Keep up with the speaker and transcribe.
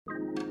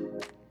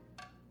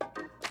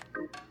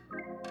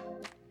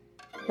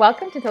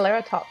Welcome to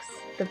Talera Talks,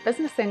 the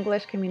business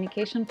English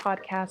communication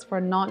podcast for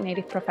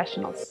non-native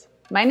professionals.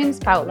 My name is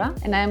Paula,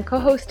 and I am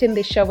co-hosting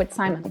this show with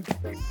Simon.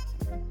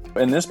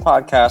 In this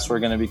podcast, we're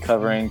going to be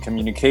covering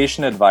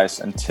communication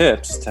advice and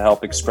tips to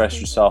help express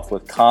yourself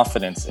with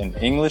confidence in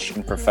English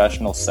in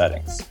professional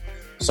settings.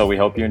 So we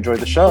hope you enjoy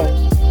the show.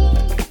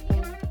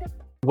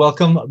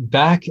 Welcome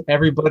back,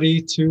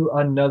 everybody, to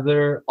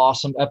another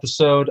awesome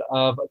episode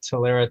of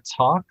Talera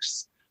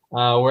Talks.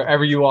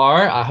 Wherever you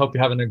are, I hope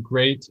you're having a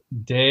great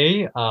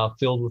day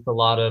filled with a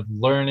lot of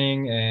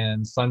learning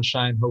and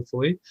sunshine,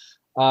 hopefully.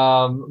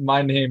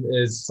 My name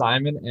is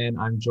Simon, and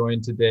I'm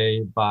joined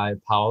today by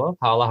Paula.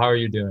 Paula, how are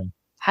you doing?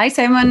 Hi,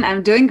 Simon.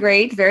 I'm doing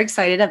great. Very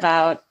excited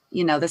about,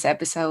 this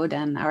episode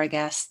and our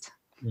guest.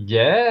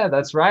 Yeah,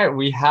 that's right.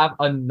 We have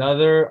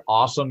another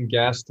awesome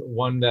guest,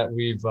 one that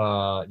we've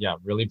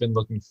really been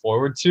looking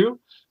forward to.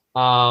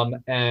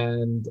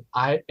 And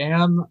I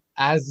am,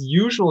 as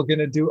usual, going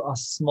to do a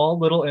small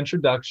little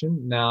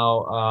introduction.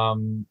 Now,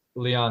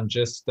 Leon,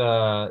 just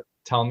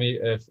tell me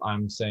if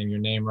I'm saying your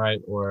name right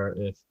or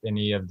if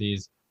any of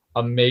these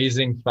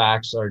amazing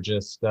facts are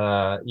just,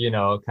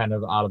 kind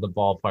of out of the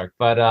ballpark.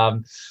 But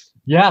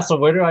so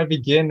where do I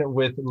begin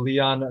with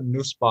Leon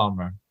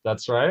Nussbaumer?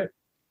 That's right?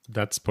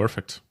 That's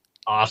perfect.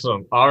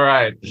 Awesome. All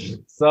right.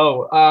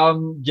 So,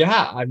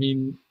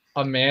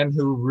 a man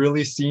who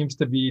really seems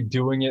to be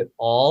doing it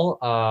all.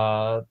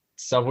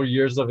 Several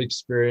years of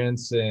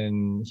experience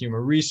in human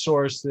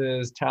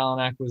resources,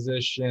 talent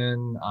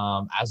acquisition,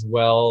 as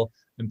well,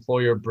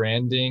 employer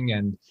branding.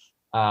 And,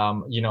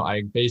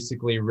 I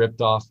basically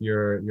ripped off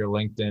your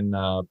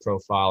LinkedIn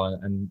profile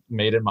and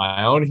made it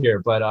my own here.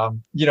 But,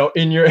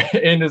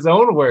 in his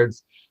own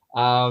words,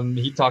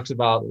 he talks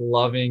about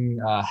loving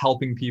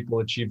helping people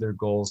achieve their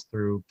goals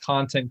through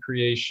content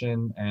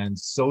creation and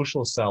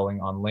social selling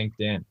on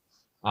LinkedIn.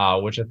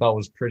 Which I thought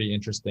was pretty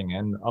interesting.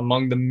 And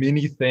among the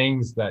many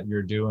things that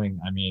you're doing,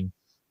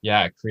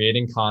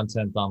 creating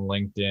content on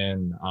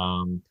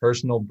LinkedIn,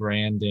 personal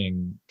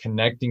branding,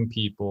 connecting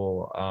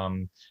people,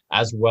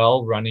 as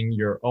well, running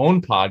your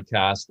own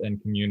podcast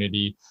and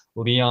community,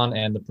 Leon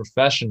and the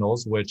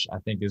Professionals, which I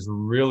think is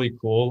really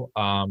cool.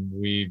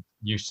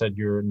 You said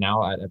you're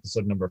now at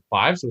episode number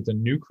 5, so it's a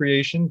new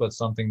creation, but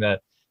something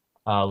that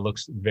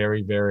looks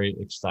very, very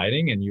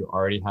exciting. And you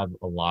already have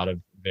a lot of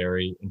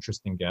very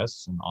interesting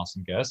guests and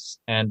awesome guests.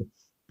 And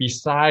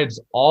besides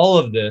all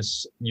of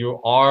this,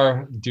 you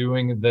are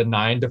doing the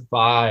 9 to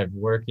 5,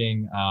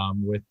 working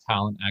with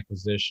talent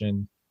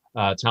attraction,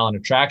 at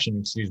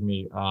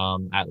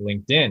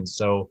LinkedIn.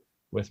 So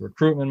with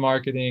recruitment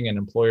marketing and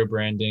employer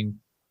branding,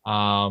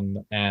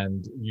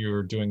 and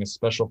you're doing a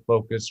special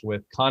focus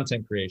with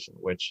content creation,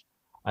 which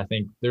I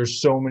think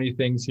there's so many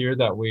things here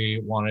that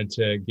we wanted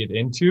to get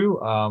into.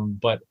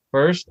 But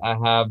first, I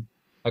have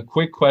a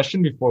quick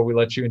question before we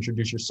let you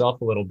introduce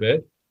yourself a little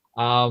bit.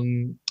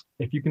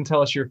 If you can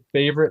tell us your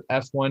favorite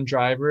F1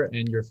 driver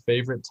and your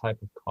favorite type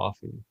of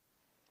coffee.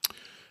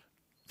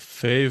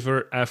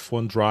 Favorite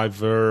F1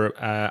 driver,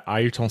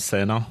 Ayrton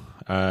Senna.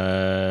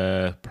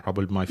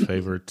 Probably my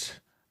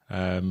favorite.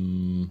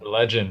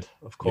 Legend,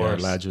 of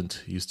course. Yeah, legend.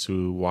 Used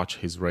to watch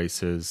his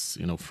races,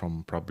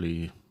 from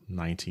probably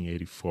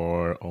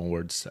 1984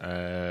 onwards.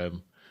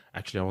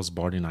 Actually, I was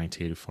born in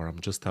 1984. I'm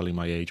just telling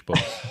my age, but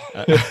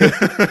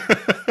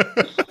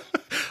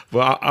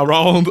but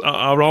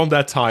around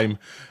that time.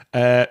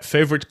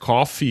 Favorite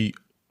coffee?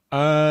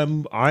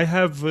 I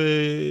have.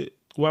 I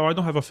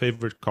don't have a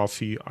favorite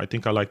coffee. I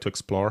think I like to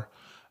explore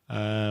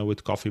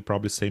with coffee,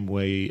 probably same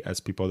way as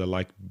people that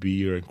like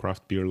beer and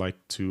craft beer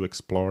like to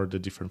explore the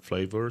different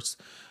flavors.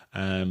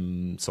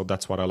 So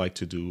that's what I like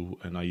to do,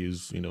 and I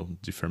use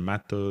different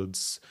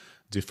methods.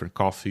 Different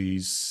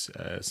coffees,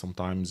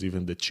 sometimes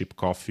even the cheap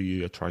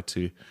coffee. I try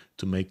to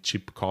make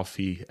cheap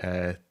coffee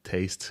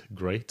taste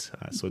great.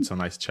 So it's a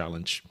nice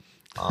challenge.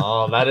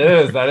 Oh, that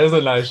is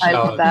a nice challenge. I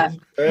love that.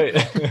 Great.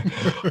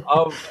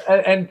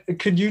 And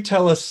could you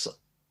tell us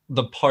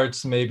the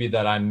parts maybe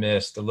that I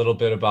missed, a little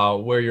bit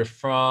about where you're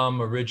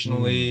from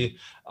originally,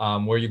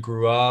 where you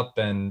grew up,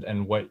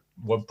 and what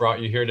brought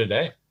you here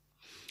today?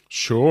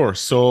 Sure.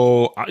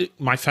 So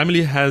my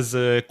family has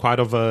quite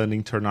of an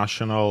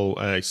international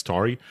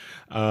story.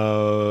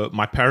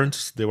 My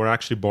parents, they were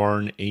actually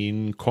born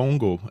in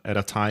Congo at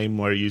a time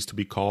where it used to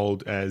be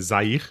called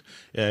Zaire,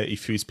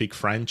 if you speak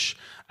French.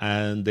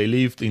 And they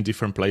lived in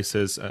different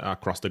places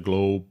across the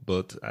globe,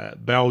 but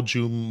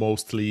Belgium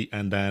mostly.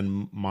 And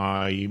then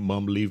my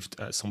mom lived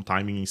some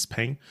time in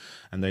Spain.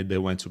 And then they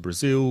went to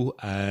Brazil,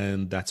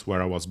 and that's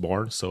where I was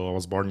born. So I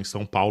was born in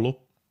São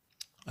Paulo.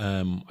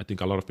 I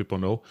think a lot of people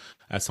know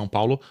São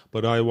Paulo,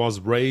 but I was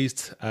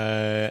raised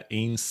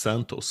in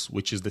Santos,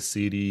 which is the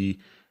city,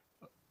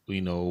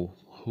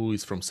 who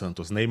is from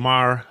Santos.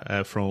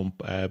 Neymar from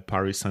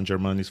Paris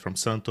Saint-Germain is from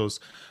Santos,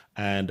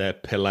 and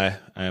Pelé.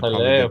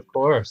 Pelé, of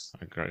course.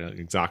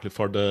 Exactly,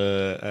 for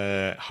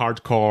the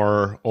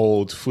hardcore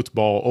old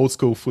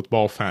school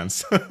football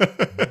fans.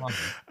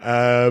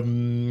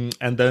 And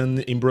then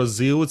in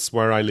Brazil, it's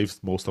where I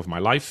lived most of my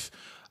life.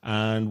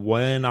 And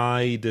when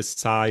I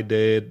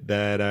decided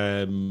that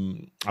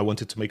I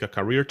wanted to make a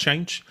career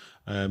change,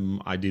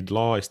 I did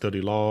law, I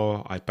studied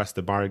law, I passed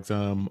the bar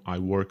exam, I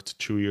worked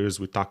 2 years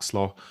with tax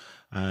law,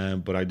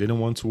 but I didn't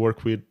want to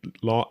work with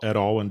law at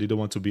all and didn't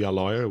want to be a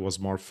lawyer. It was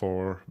more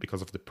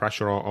because of the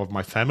pressure of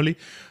my family.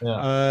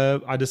 Yeah.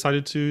 I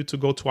decided to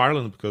go to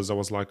Ireland because I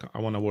was like, I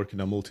want to work in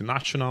a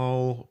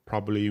multinational,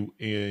 probably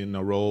in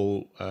a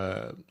role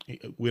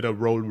with a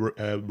role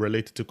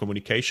related to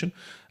communication.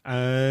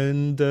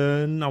 And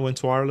then I went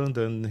to Ireland,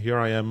 and here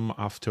I am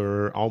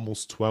after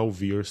almost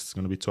 12 years. It's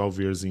going to be 12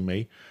 years in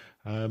May.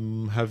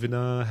 Having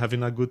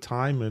a good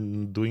time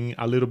and doing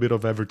a little bit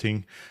of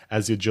everything,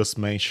 as you just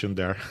mentioned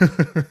there.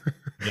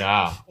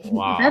 Yeah.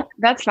 Wow.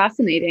 That's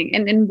fascinating.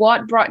 And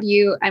what brought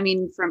you, I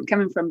mean, from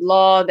coming from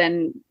law,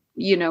 then,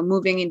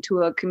 moving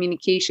into a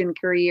communication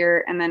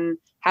career and then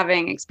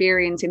having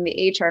experience in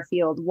the HR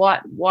field,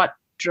 what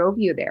drove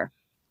you there?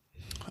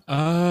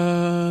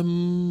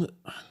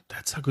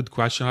 That's a good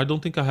question. I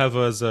don't think I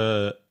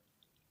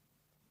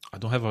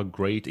don't have a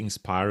great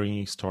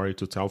inspiring story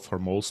to tell for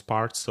most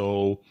part.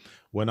 So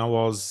when I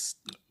was,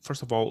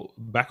 first of all,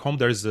 back home,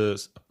 there's a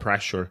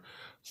pressure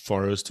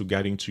for us to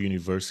get into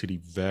university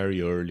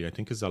very early. I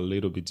think it's a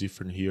little bit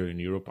different here in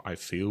Europe, I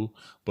feel.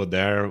 But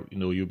there,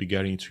 you'll be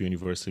getting into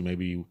university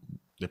maybe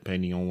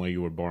depending on where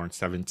you were born,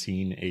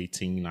 17,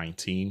 18,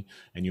 19,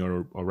 and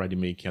you're already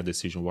making a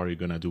decision what you're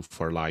going to do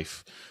for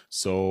life.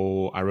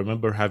 So I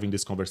remember having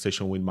this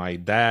conversation with my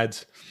dad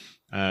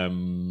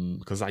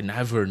because I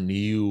never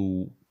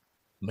knew.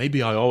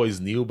 Maybe I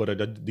always knew, but I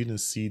didn't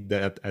see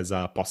that as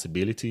a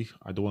possibility.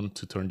 I don't want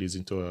to turn this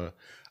into a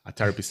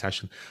therapy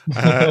session.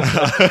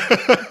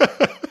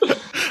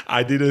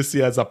 I didn't see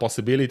it as a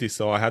possibility,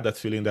 so I had that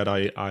feeling that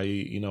I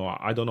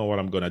don't know what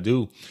I'm gonna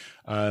do.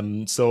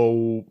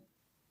 So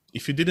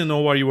if you didn't know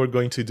what you were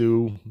going to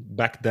do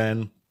back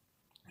then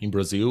in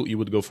Brazil, you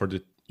would go for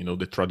the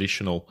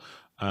traditional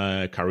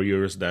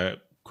careers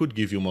that could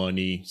give you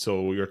money.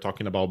 So you're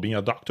talking about being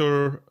a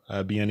doctor,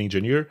 being an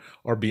engineer,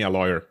 or being a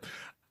lawyer.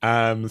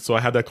 So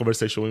I had that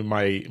conversation with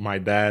my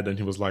dad, and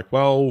he was like,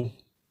 well,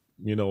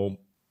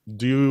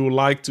 do you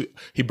like to,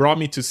 he brought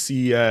me to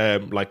see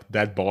like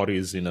dead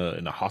bodies in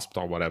a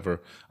hospital or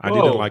whatever. I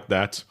didn't like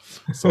that.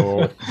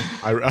 So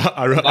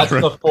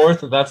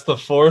that's the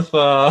fourth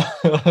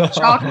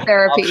shock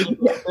therapy.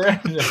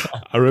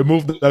 I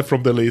removed that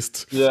from the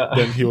list. Yeah.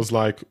 Then he was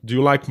like, do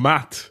you like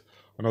math?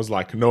 And I was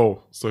like,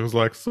 no. So he was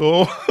like,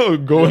 so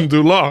go and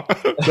do law.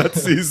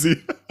 That's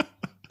easy.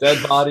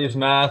 Dead bodies,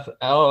 math.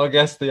 Oh, I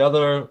guess the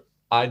other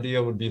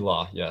idea would be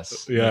law.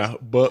 Yes. Yeah,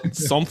 but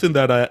something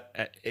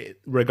that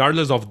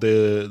regardless of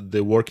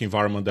the work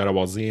environment that I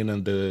was in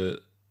and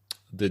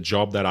the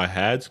job that I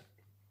had,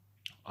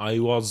 it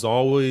was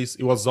always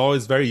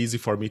very easy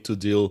for me to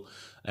deal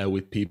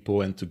with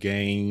people and to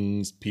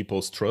gain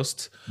people's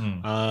trust.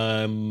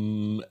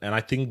 And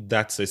I think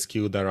that's a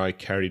skill that I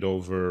carried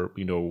over,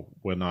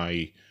 when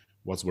I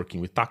was working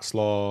with tax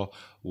law,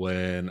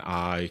 when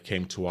I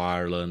came to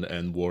Ireland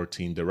and worked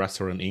in the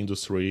restaurant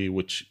industry,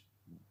 which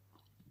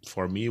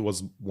for me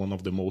was one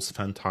of the most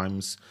fun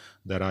times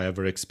that I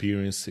ever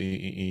experienced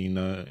in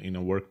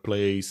a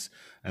workplace.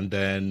 And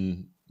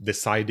then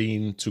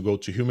deciding to go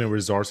to human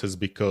resources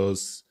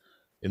because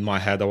in my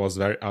head I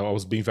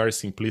was being very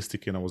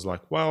simplistic, and I was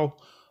like, well,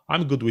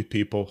 I'm good with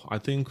people. I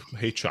think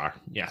HR,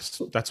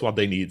 yes, that's what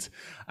they need.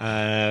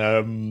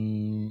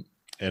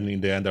 And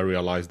in the end, I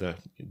realized that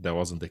that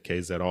wasn't the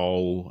case at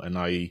all. And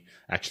I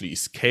actually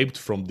escaped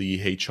from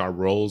the HR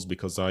roles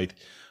because I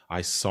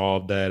saw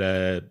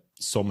that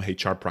some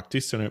HR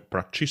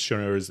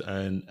practitioners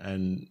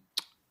and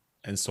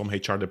some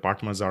HR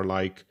departments are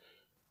like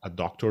a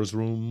doctor's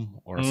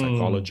room or a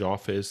psychology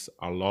office.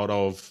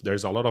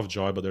 There's a lot of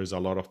joy, but there's a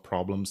lot of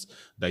problems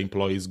that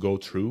employees go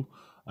through.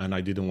 And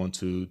I didn't want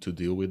to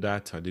deal with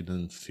that. I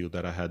didn't feel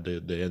that I had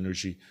the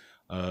energy.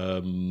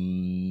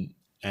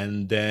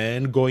 And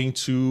then going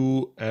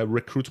to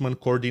recruitment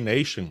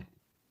coordination,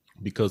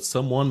 because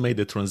someone made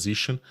the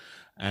transition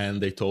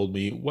and they told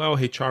me, well,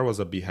 HR was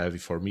a bit heavy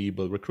for me,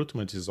 but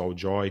recruitment is all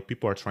joy.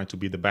 People are trying to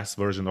be the best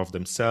version of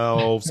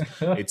themselves.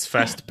 It's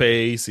fast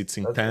paced, it's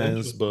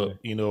intense, but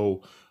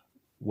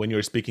when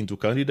you're speaking to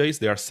candidates,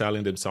 they are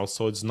selling themselves,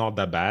 so it's not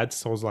that bad.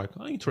 So I was like,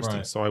 oh, interesting.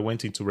 Right. So I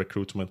went into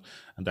recruitment,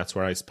 and that's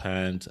where I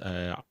spent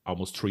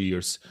almost 3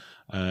 years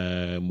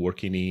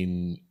working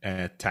in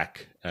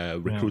tech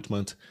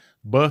recruitment. Yeah.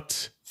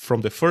 But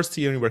from the first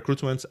year in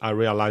recruitment, I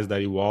realized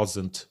that it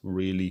wasn't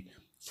really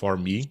for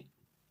me.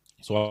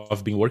 So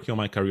I've been working on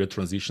my career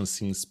transition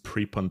since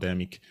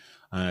pre-pandemic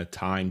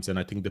times, and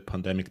I think the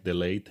pandemic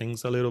delayed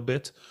things a little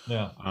bit.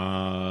 Yeah.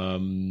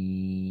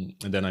 And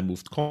then I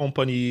moved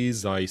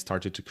companies. I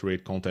started to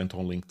create content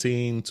on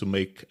LinkedIn to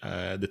make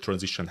the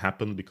transition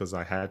happen because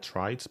I had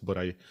tried, but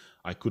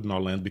I could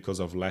not land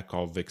because of lack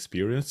of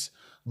experience.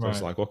 So I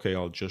was like, okay,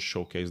 I'll just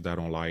showcase that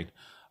online.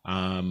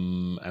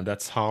 And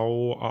that's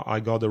how I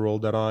got the role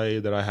that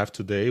I have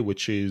today,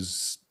 which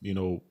is,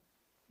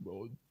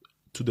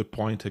 to the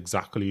point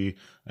exactly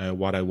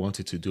what I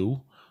wanted to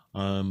do.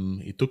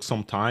 It took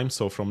some time.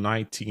 So from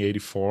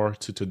 1984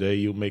 to today,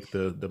 you make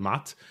the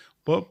math,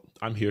 but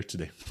I'm here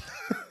today.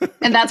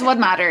 And that's what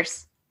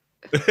matters.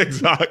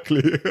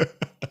 Exactly.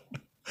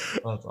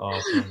 That's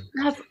awesome.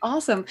 That's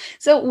awesome.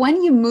 So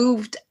when you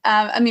moved,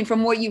 I mean,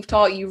 from what you've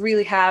taught, you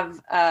really have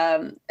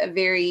a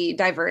very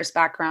diverse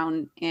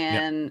background,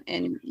 and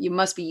you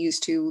must be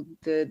used to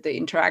the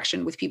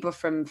interaction with people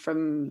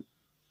from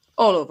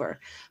all over.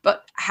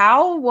 But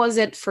how was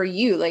it for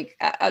you? Like,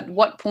 at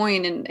what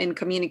point in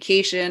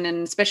communication,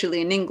 and especially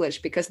in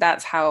English, because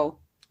that's how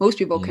most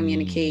people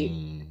communicate,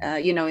 in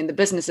the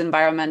business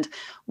environment,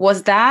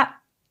 was that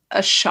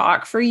a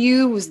shock for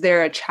you? Was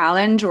there a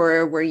challenge,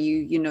 or were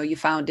you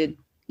found it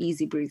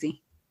easy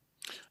breezy?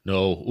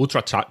 No,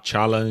 ultra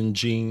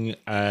challenging.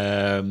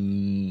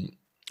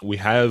 We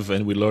have,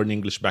 and we learn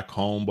English back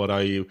home, but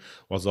I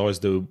was always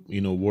the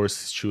worst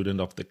student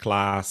of the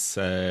class.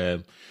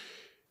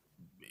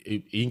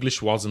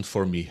 English wasn't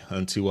for me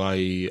until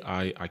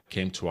I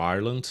came to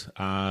Ireland.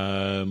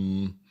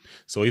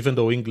 So even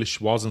though English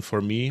wasn't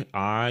for me,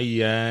 I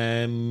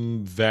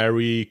am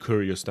very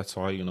curious. That's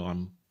why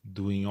I'm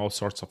doing all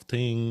sorts of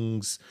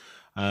things,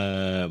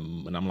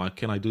 and I'm like,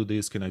 can I do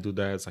this? Can I do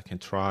that? I can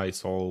try.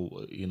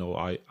 So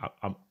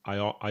I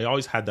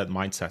always had that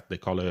mindset. They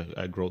call it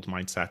a growth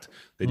mindset.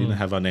 They didn't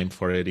have a name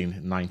for it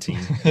in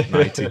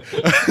 1990.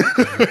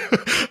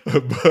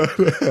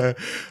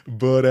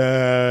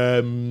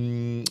 but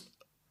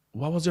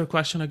what was your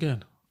question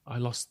again? I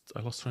lost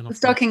train of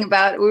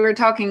thought. We were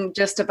talking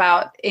just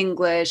about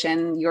English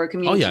and your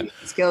communication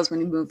skills when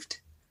you moved.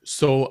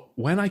 So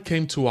when I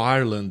came to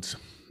Ireland,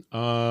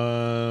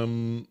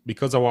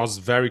 because I was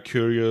very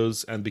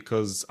curious and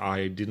because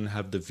I didn't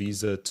have the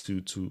visa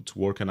to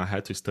work and I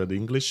had to study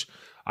English,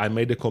 I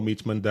made a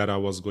commitment that I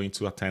was going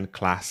to attend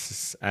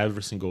classes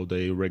every single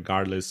day,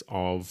 regardless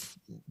of,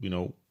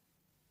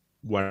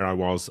 where I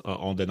was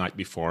on the night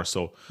before.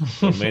 So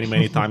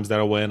many times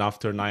that I went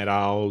after night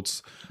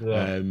outs,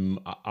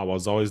 I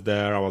was always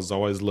there. I was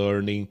always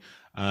learning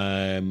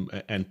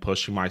and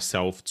pushing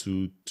myself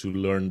to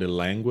learn the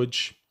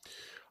language.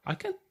 I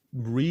can't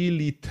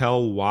really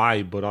tell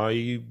why, but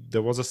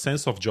there was a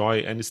sense of joy,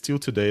 and still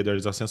today there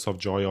is a sense of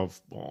joy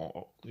of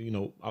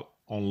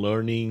on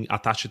learning,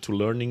 attached to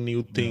learning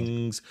new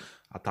things,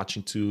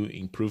 attaching to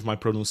improve my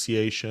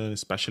pronunciation,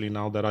 especially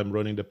now that I'm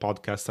running the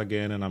podcast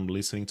again and I'm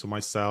listening to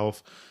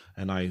myself,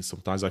 and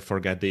sometimes I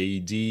forget the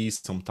AD,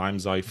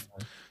 sometimes I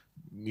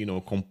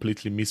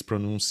completely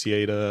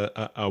mispronunciate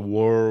a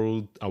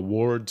word,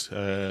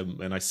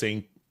 and I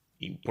say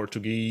in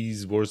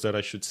Portuguese words that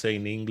I should say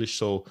in English.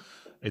 So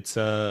it's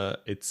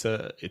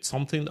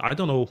something, I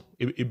don't know,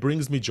 it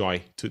brings me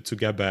joy to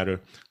get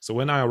better. So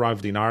when I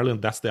arrived in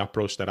Ireland, that's the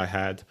approach that I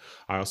had.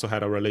 I also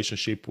had a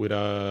relationship with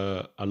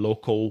a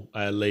local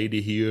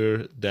lady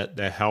here that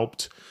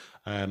helped.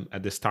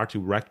 At the start, it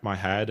wrecked my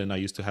head, and I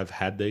used to have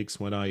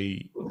headaches when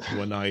I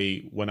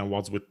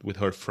was with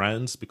her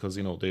friends, because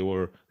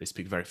they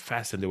speak very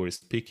fast and they were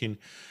speaking.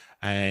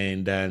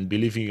 And then,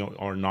 believing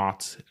or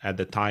not, at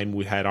the time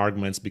we had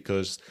arguments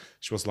because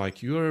she was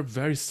like, "You're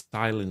very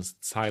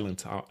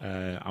silent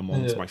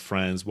amongst my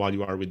friends while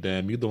you are with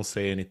them. You don't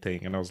say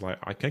anything." And I was like,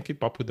 "I can't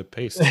keep up with the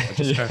pace. I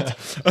just can't."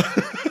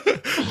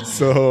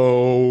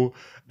 So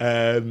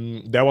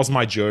that was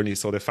my journey.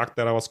 So the fact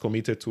that I was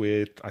committed to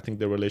it, I think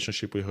the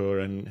relationship with her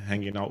and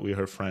hanging out with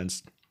her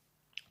friends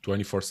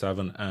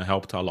 24/7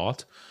 helped a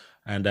lot.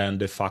 And then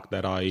the fact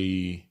that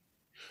I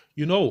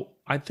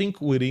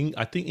think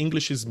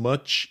English is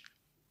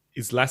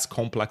less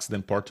complex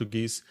than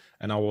Portuguese,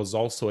 and I was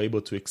also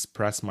able to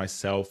express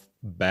myself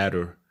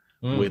better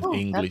with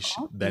English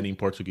than in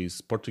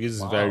Portuguese. Portuguese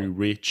is very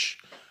rich.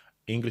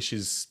 English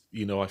is,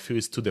 I feel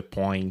it's to the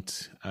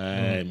point,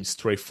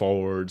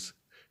 straightforward,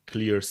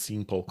 clear,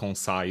 simple,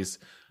 concise,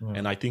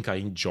 and I think I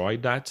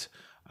enjoyed that.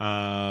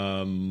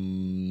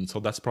 So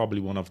that's probably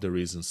one of the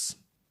reasons.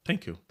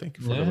 Thank you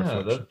for the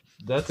reflection.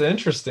 That's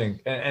interesting,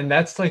 and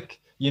that's like.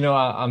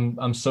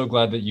 I'm so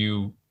glad that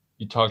you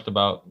talked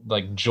about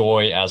like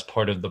joy as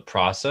part of the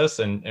process.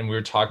 And we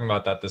were talking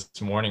about that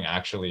this morning,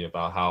 actually,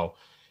 about how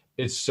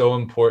it's so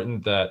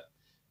important that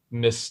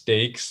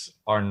mistakes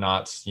are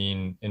not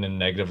seen in a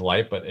negative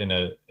light, but in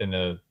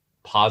a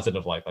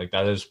positive light. Like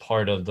that is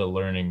part of the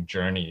learning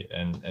journey.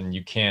 And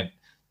you can't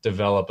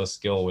develop a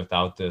skill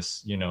without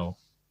this,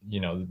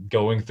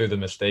 going through the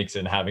mistakes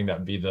and having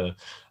that be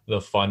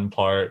the fun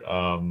part.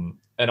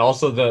 And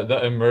also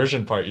the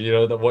immersion part,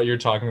 what you're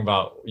talking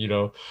about,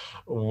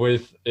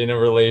 with in a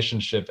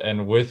relationship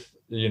and with,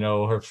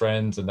 her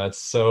friends, and that's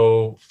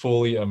so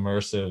fully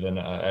immersive. And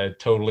I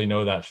totally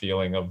know that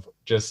feeling of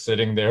just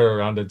sitting there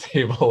around a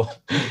table,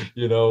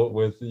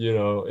 with,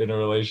 in a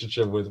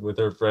relationship with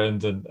her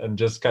friends and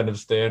just kind of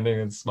standing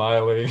and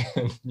smiling.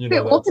 And,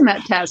 the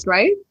ultimate test,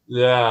 right?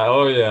 Yeah.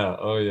 Oh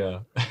yeah.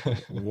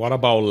 What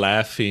about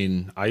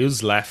laughing? I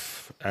use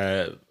laugh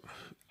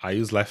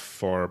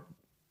for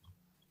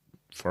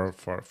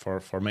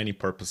for many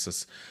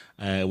purposes.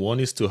 One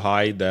is to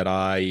hide that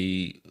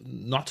I,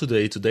 not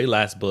today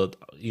less, but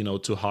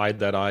to hide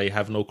that I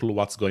have no clue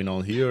what's going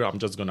on here. I'm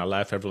just gonna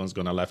laugh. Everyone's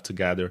gonna laugh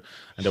together.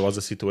 And there was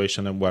a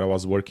situation where I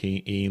was working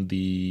in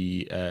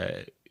the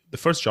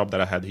first job that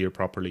I had here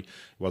properly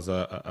was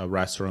a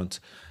restaurant,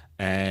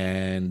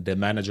 and the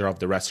manager of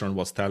the restaurant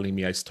was telling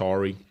me a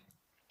story.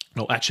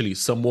 No, actually,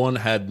 someone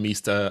had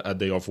missed a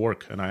day of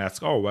work, and I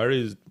asked, "Oh, where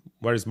is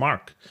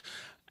Mark?"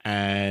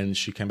 And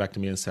she came back to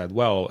me and said,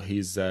 "Well,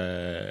 his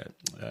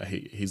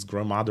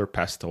grandmother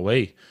passed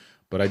away."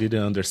 But I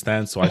didn't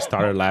understand, so I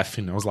started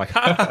laughing. I was like,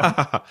 "Ha ha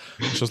ha ha!"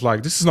 She was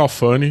like, "This is not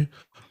funny."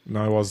 And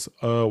I was,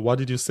 "What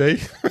did you say?"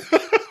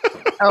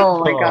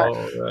 Oh my God.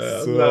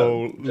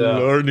 So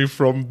learning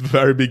from the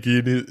very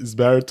beginning is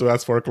better to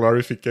ask for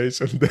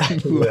clarification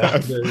than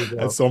laugh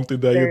at something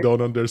that you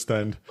don't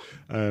understand.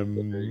 There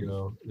you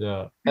go.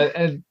 Yeah.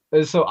 And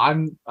so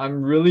I'm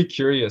really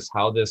curious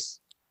how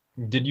this,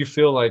 did you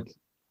feel like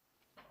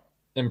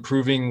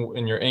improving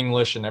in your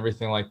English and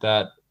everything like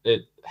that,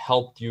 it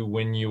helped you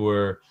when you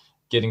were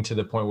getting to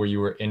the point where you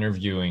were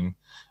interviewing?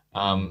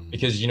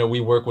 Because, we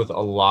work with a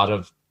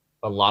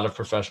lot of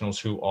professionals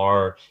who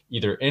are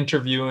either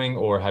interviewing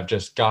or have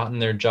just gotten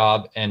their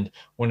job. And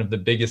one of the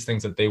biggest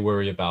things that they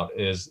worry about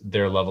is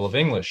their level of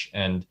English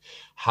and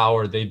how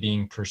are they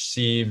being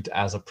perceived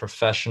as a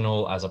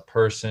professional, as a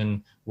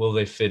person, will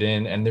they fit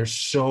in? And there's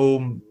so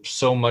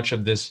much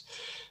of this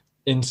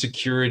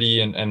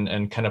insecurity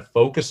and kind of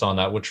focus on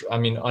that, which, I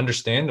mean,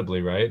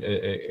 understandably, right?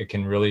 It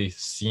can really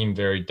seem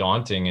very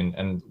daunting.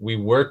 And we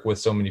work with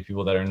so many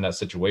people that are in that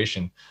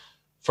situation.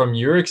 From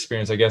your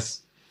experience, I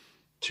guess,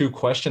 two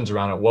questions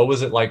around it. What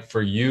was it like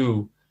for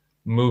you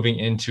moving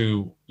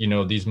into,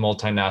 these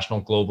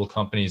multinational global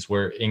companies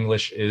where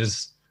English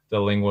is the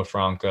lingua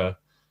franca?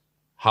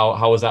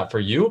 How was that for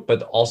you?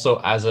 But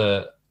also as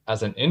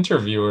an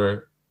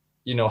interviewer,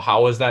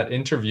 how was that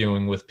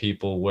interviewing with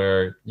people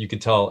where you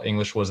could tell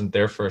English wasn't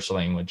their first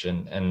language?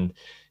 And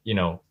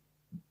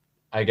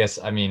I guess,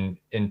 I mean,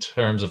 in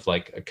terms of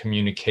like a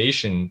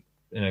communication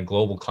in a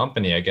global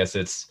company, I guess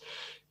it's,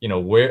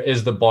 where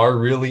is the bar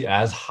really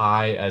as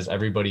high as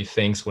everybody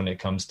thinks when it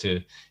comes to,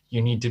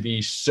 you need to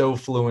be so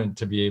fluent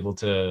to be able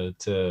to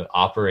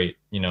operate,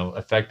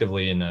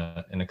 effectively in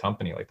a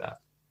company like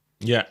that?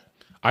 Yeah,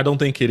 I don't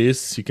think it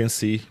is. You can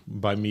see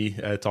by me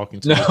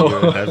talking to you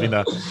here, having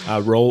a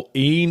role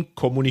in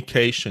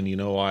communication.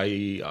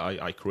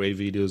 I create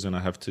videos and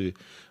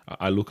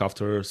I look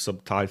after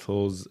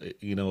subtitles.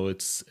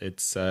 It's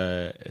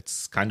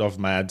kind of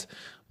mad,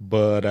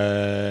 but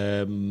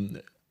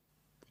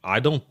I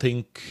don't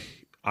think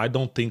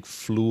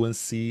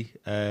fluency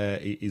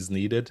is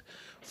needed.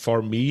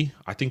 For me,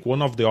 I think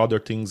one of the other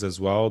things as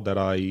well that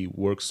I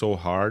work so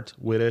hard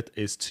with it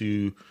is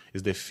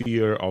the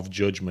fear of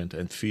judgment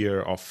and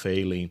fear of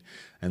failing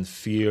and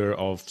fear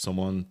of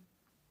someone,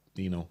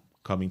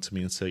 coming to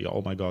me and say,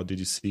 "Oh my God, did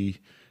you see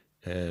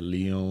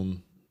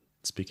Leon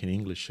speaking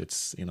English?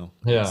 It's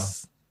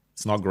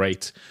it's not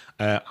great."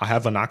 I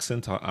have an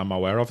accent. I'm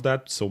aware of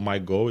that. So my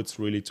goal is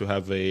really to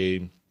have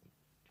a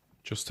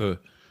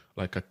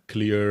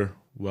clear,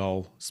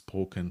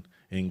 well-spoken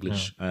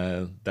English.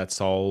 That's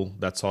all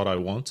I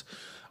want.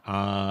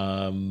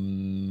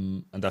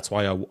 And that's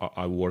why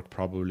I work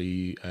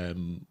probably,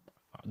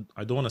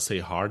 I don't want to say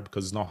hard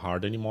because it's not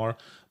hard anymore,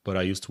 but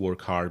I used to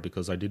work hard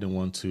because I didn't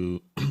want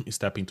to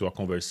step into a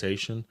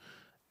conversation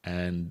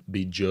and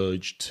be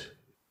judged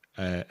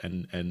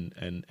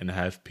and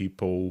have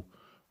people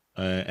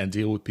and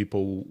deal with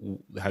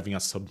people having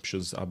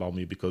assumptions about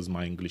me because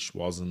my English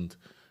wasn't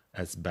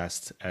as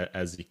best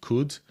as it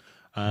could.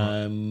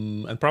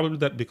 And probably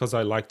that because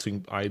I like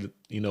to,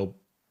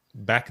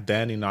 back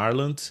then in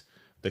Ireland,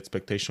 the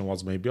expectation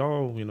was maybe,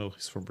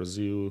 he's from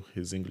Brazil,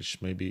 his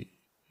English maybe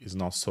is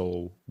not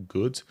so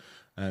good.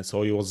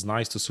 So it was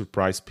nice to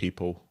surprise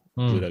people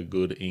with a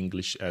good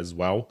English as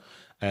well.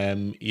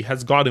 It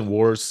has gotten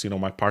worse.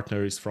 My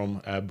partner is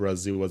from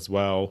Brazil as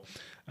well.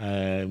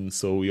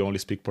 So we only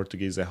speak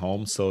Portuguese at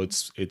home. So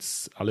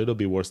it's a little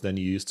bit worse than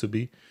it used to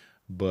be.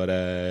 But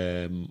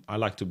I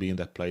like to be in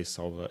that place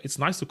of it's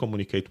nice to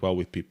communicate well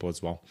with people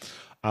as well.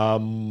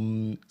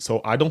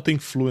 So I don't think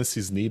fluency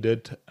is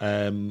needed.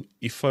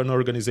 If an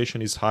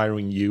organization is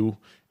hiring you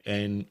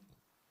and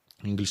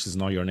English is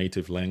not your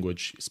native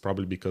language, it's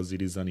probably because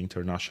it is an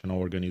international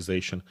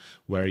organization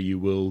where you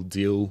will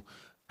deal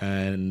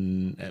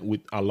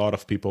with a lot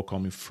of people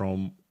coming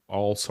from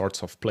all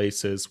sorts of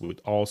places with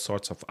all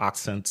sorts of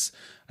accents.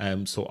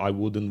 So I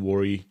wouldn't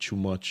worry too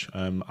much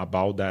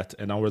about that.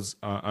 And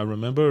I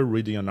remember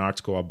reading an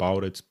article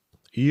about it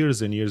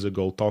years and years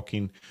ago,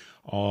 talking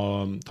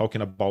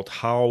about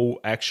how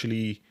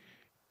actually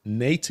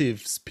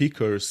native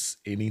speakers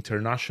in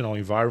international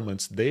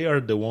environments, they are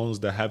the ones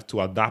that have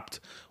to adapt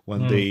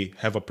when they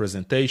have a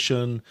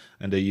presentation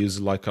and they use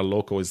like a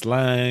local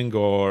slang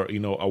or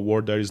a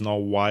word that is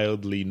not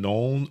widely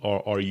known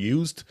or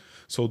used.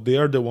 So they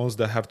are the ones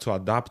that have to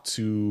adapt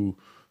to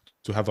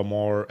to have a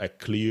more a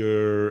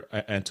clear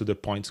and to the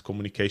point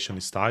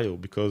communication style,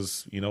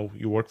 because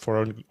you work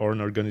for an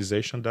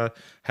organization that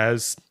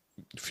has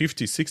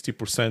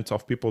 50-60%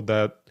 of people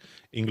that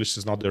English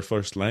is not their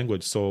first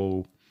language.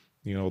 So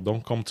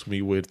don't come to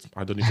me with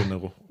I don't even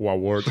know what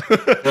word.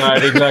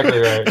 Right, exactly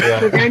right. Yeah.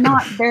 So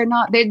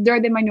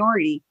they're the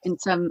minority in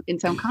some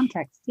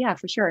contexts. Yeah,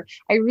 for sure.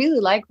 I really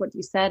like what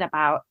you said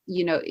about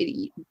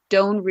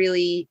don't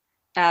really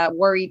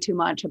worry too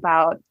much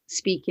about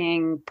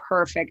speaking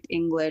perfect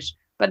English,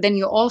 but then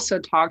you also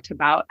talked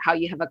about how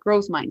you have a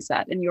growth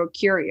mindset and you're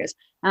curious,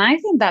 and I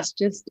think that's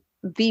just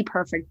the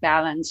perfect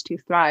balance to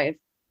thrive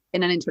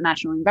in an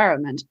international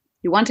environment.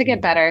 You want to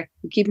get better,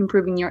 you keep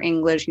improving your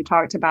English. You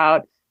talked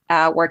about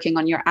working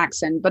on your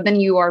accent, but then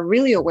you are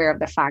really aware of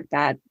the fact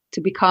that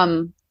to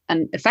become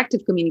an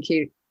effective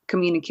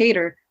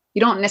communicator, you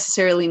don't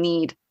necessarily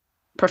need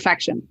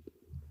perfection.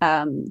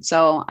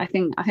 So I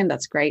think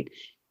that's great.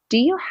 Do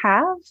you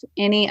have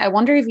I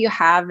wonder if you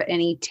have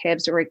any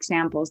tips or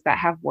examples that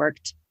have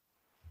worked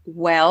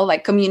well,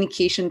 like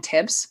communication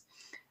tips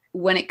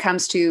when it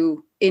comes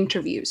to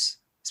interviews,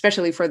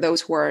 especially for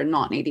those who are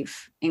not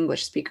native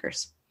English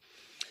speakers?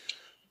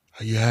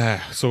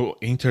 Yeah. So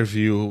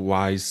interview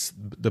wise,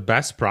 the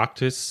best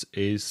practice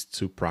is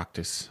to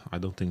practice. I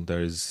don't think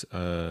there is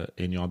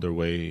any other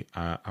way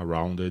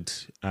around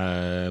it.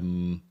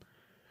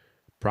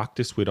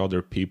 Practice with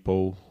other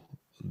people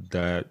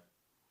that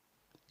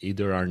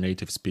either are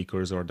native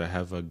speakers or that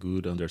have a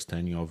good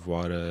understanding of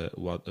what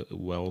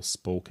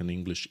well-spoken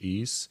English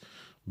is,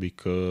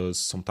 because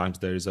sometimes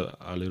there is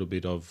a little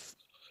bit of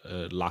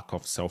lack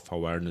of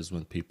self-awareness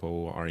when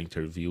people are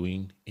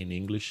interviewing in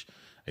English.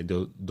 I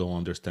don't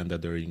understand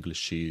that their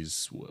English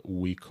is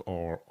weak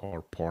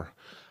or poor.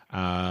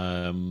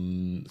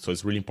 So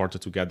it's really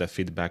important to get that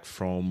feedback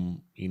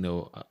from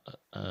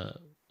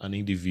an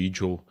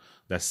individual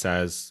that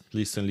says,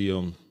 "Listen,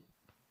 Leon,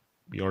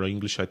 your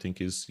English I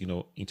think is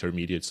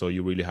intermediate, so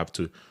you really have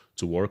to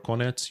work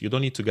on it. You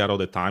don't need to get all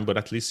the time, but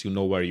at least you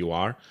know where you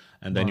are,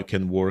 and then you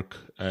can work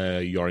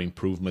your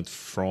improvement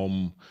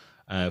from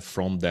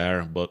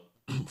there." But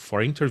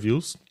for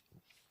interviews,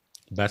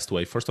 best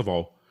way, first of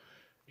all,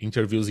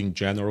 interviews in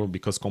general,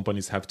 because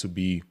companies have to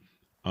be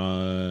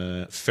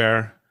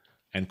fair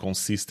and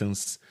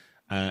consistent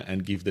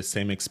and give the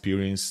same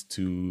experience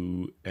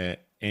to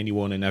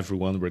anyone and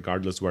everyone,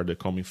 regardless where they're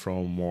coming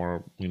from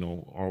or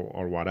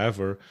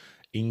whatever.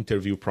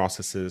 Interview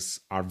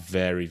processes are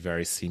very,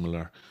 very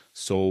similar.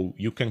 So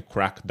you can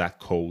crack that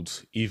code,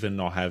 even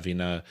not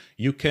having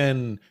you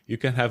can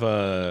have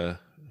a,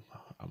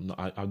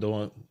 I don't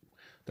want,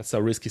 that's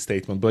a risky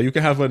statement, but you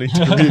can have an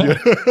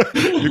intermediate,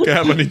 you can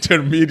have an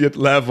intermediate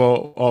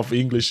level of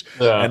English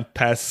and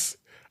pass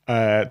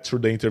through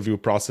the interview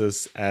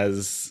process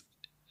as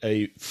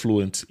a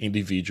fluent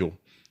individual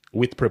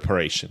with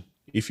preparation,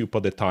 if you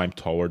put the time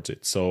towards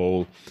it.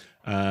 So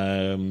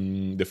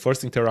the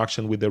first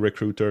interaction with the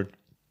recruiter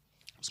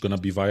is going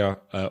to be via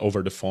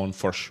over the phone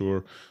for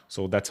sure.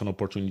 So that's an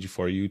opportunity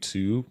for you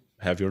to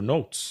have your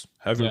notes,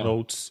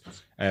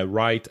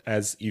 write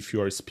as if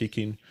you are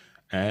speaking.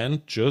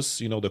 And just,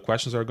 the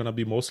questions are going to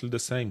be mostly the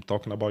same,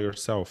 talking about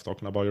yourself,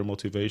 talking about your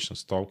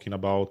motivations, talking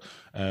about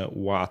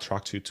what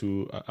attracts you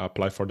to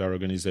apply for the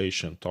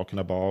organization, talking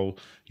about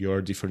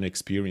your different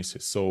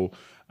experiences. So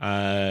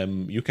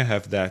you can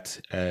have that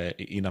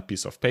in a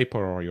piece of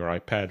paper or your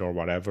iPad or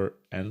whatever,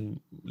 and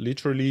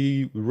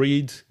literally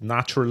read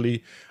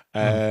naturally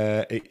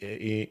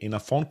in a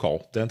phone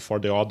call. Then for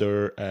the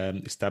other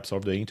steps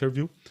of the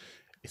interview,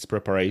 it's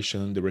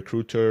preparation. The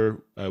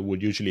recruiter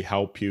would usually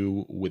help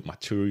you with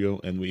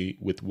material and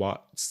with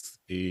what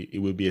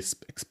it will be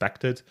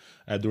expected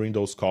during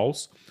those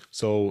calls.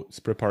 So it's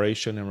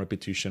preparation and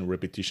repetition.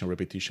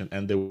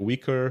 And the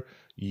weaker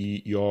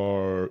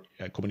your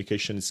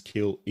communication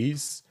skill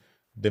is,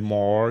 the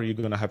more you're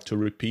going to have to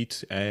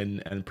repeat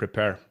and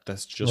prepare.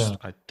 That's just,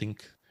 I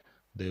think,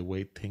 the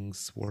way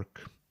things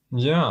work.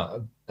 Yeah.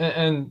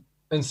 And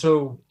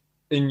so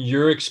in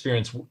your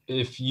experience,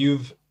 if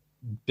you've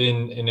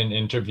been in an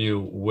interview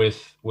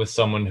with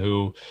someone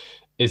who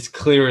is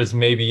clear as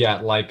maybe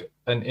at like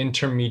an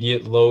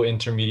low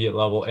intermediate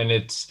level,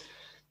 and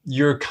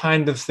you're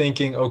kind of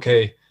thinking,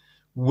 okay,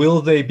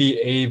 will they be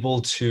able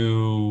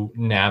to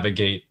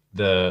navigate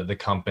the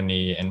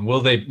company, and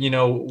will they,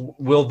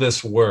 will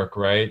this work,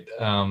 right?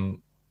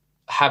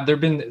 Have there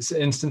been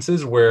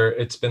instances where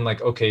it's been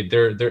like, okay,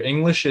 their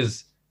English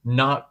is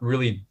not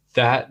really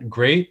that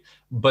great,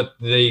 but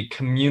they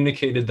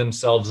communicated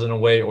themselves in a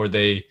way, or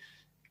they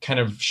kind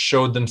of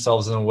showed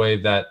themselves in a way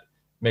that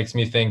makes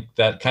me think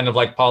that, kind of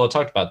like Paula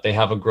talked about, they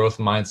have a growth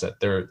mindset.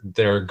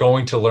 They're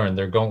going to learn.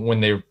 When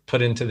they're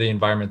put into the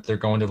environment, they're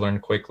going to learn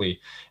quickly.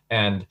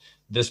 And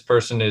this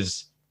person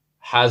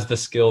has the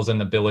skills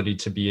and ability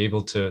to be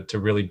able to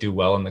really do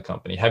well in the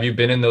company. Have you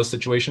been in those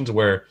situations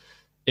where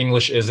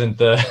English isn't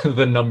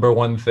the number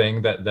one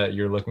thing that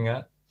you're looking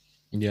at?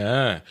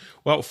 Yeah.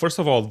 Well, first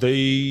of all,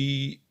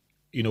 I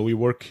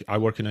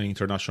work in an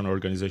international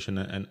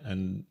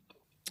organization,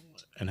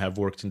 and have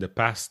worked in the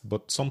past.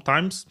 But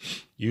sometimes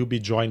you'll be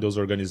joining those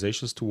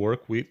organizations to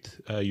work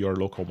with your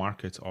local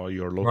market or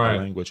your local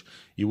language.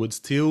 You would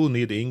still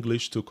need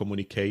English to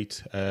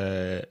communicate,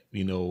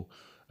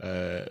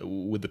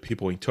 with the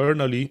people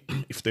internally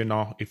if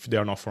they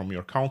are not from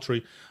your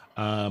country,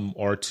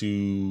 or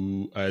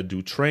to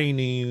do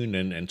training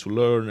and to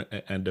learn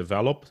and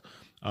develop.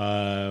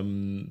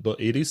 But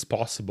it is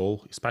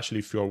possible, especially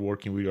if you're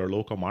working with your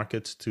local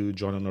market, to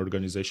join an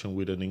organization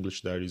with an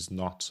English that is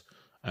not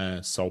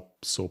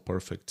so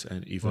perfect,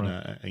 and even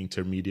an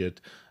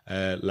intermediate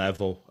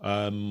level.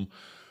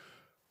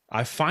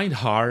 I find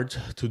hard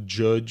to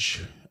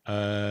judge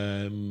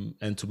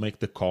and to make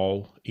the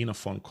call in a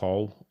phone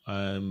call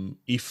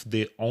if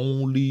the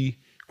only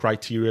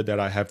criteria that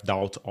I have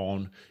doubt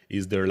on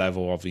is their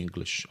level of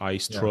English. I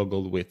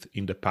struggled with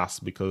in the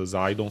past because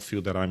I don't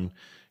feel that I'm,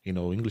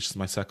 English is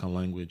my second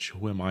language.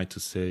 Who am I to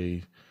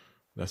say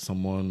that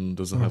someone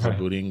doesn't have a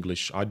good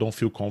English? I don't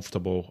feel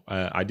comfortable.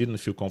 I didn't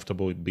feel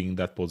comfortable being in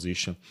that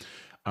position.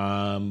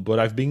 But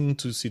I've been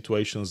into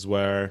situations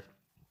where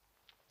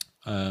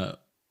I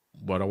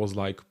was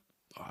like,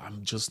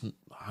 I'm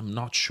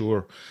not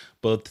sure.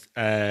 But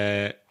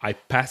I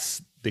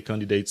passed the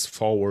candidates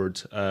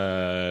forward,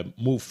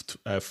 moved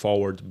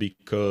forward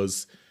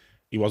because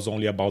it was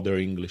only about their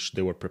English.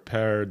 They were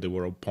prepared, they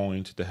were on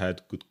point, they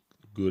had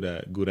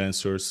good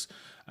answers,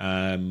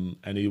 and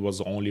it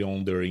was only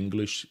on their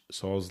English.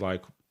 So I was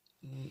like,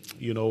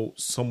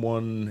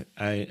 someone,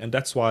 and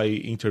that's why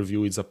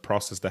interview is a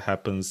process that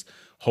happens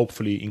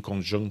hopefully in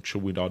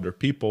conjunction with other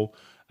people.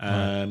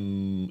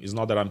 It's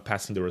not that I'm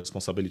passing the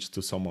responsibility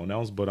to someone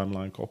else, but I'm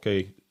like,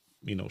 okay,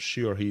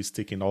 she or he is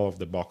ticking all of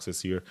the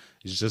boxes here.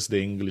 It's just the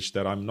English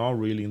that I'm not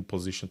really in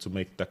position to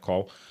make that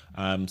call.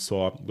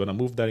 So I'm going to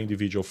move that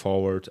individual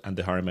forward, and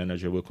the hiring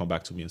manager will come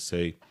back to me and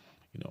say,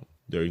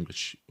 their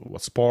English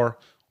was poor,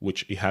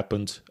 which it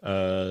happened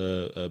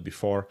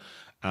before.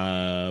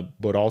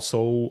 But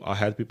also I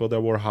had people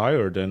that were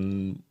hired,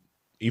 and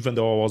even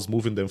though I was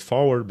moving them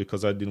forward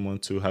because I didn't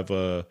want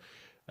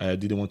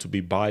to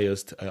be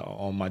biased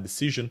on my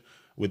decision,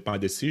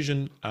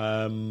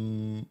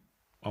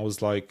 I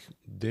was like,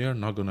 they're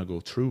not going to go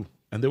through.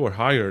 And they were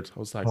hired. I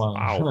was like,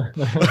 wow.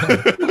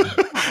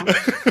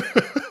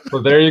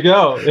 Well, there you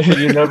go.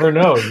 You never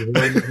know. You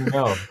really never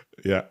know.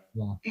 Yeah,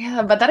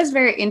 but that is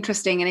very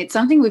interesting. And it's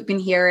something we've been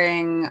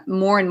hearing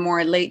more and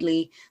more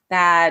lately,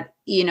 that,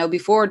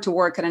 before to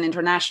work at an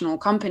international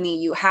company,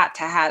 you had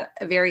to have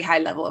a very high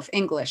level of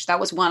English. That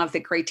was one of the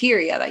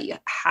criteria that you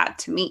had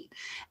to meet.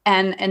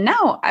 And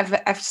now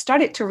I've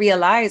started to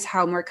realize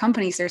how more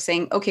companies are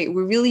saying, okay,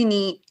 we really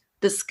need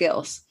the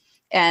skills.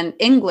 And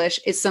English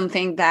is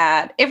something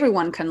that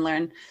everyone can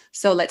learn.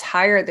 So let's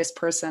hire this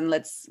person.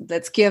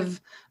 Let's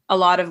give a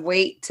lot of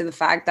weight to the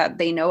fact that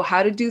they know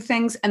how to do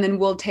things, and then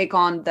we'll take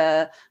on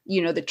the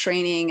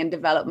training and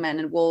development,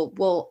 and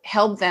we'll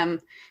help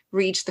them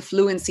reach the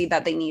fluency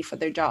that they need for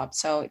their job.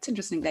 So it's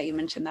interesting that you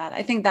mentioned that.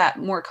 I think that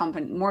more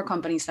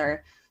companies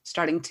are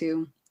starting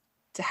to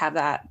have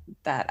that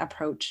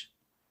approach.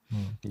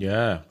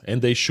 Yeah,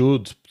 and they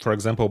should. For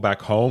example,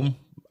 back home,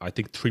 I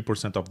think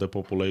 3% of the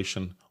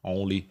population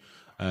only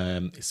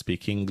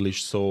speak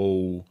English.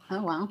 So,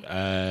 oh wow.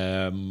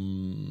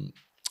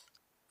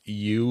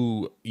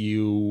 You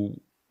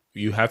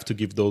have to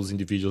give those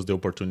individuals the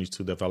opportunity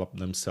to develop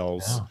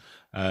themselves,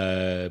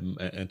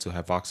 and to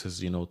have access,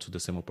 to the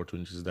same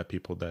opportunities that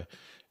people that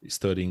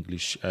study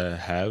English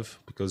have,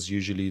 because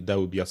usually that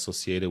would be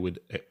associated with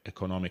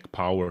economic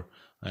power.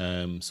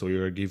 So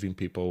you're giving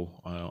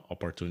people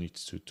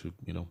opportunities to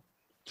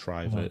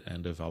thrive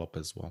and develop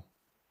as well.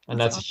 And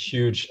that's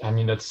huge. I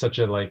mean, that's such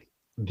a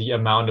the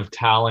amount of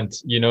talent,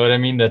 you know what I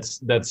mean?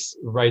 That's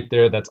right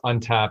there. That's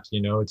untapped.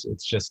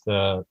 It's just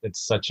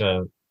it's such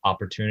a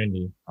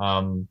opportunity.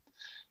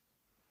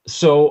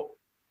 So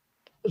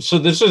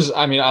this is,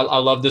 I mean, I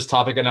love this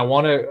topic, and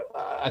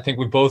I think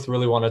we both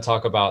really want to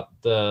talk about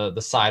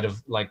the side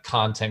of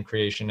content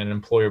creation and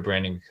employer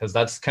branding, because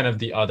that's kind of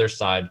the other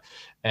side,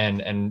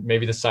 and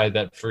maybe the side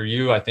that for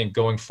you, I think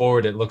going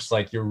forward, it looks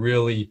like you're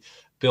really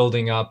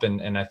building up,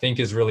 and I think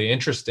is really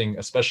interesting,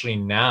 especially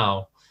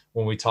now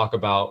when we talk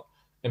about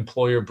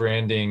employer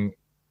branding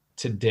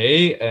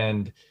today.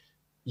 And,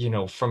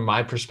 from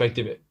my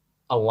perspective,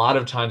 a lot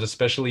of times,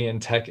 especially in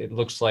tech, it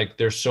looks like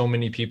there's so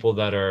many people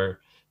that are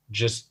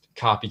just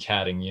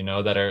copycatting,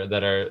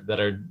 that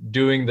are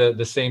doing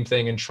the same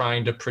thing and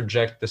trying to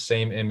project the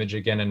same image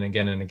again and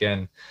again and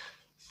again.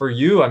 For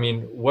you, I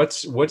mean,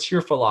 what's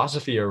your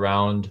philosophy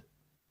around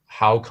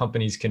how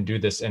companies can do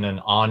this in an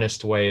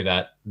honest way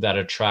that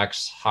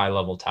attracts high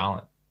level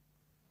talent?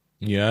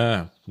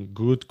 Yeah,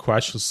 good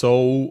question.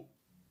 So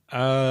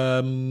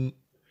I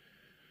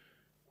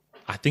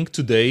think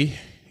today,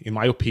 in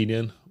my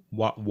opinion,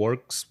 what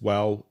works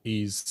well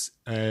is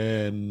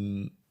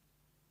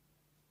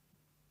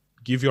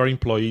give your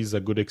employees a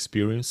good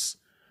experience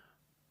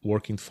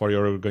working for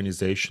your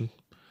organization.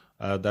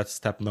 That's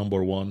step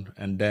number one.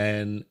 And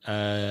then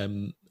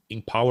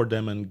empower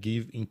them and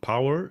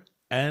empower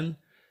and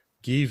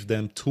give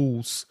them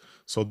tools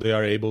so they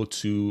are able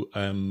to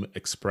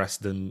express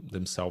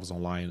themselves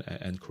online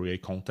and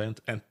create content.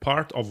 And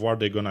part of what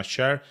they're going to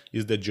share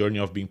is the journey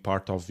of being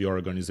part of your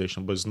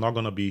organization, but it's not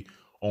going to be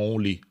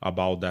only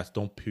about that.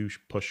 Don't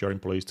push your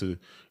employees to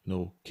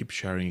keep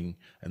sharing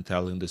and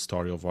telling the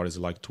story of what it's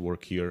like to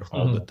work here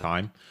all the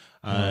time.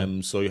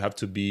 So you have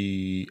to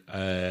be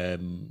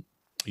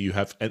you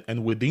have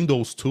and within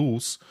those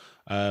tools,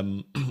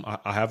 I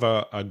have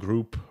a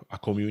group, a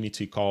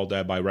community called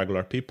By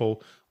Regular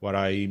People, where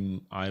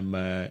I'm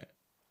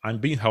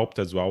being helped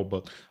as well,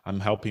 but I'm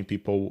helping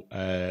people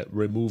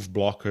remove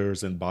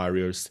blockers and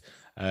barriers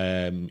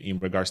in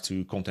regards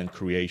to content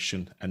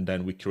creation. And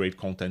then we create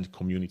content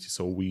community,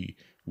 so we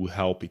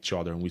help each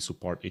other and we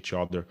support each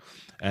other.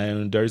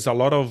 And there is a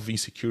lot of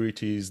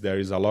insecurities, there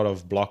is a lot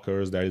of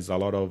blockers, there is a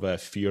lot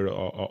of fear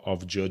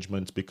of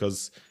judgment,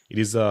 because it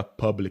is a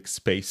public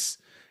space.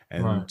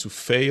 And to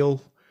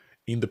fail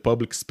in the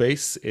public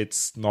space,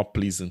 it's not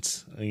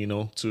pleasant,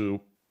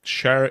 to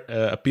share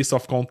a piece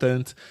of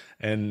content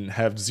and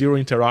have zero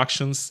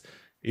interactions,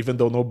 even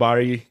though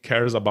nobody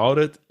cares about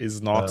it,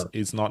 is not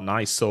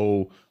nice.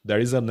 So there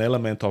is an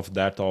element of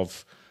that,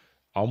 of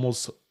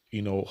almost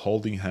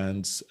holding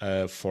hands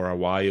for a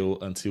while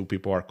until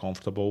people are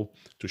comfortable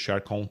to share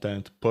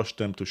content, push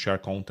them to share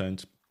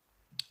content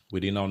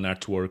within our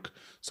network.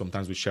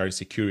 Sometimes we share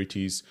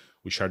insecurities,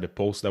 we share the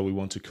posts that we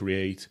want to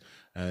create,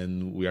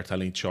 and we are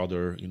telling each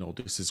other,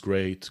 this is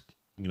great,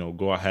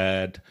 go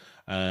ahead,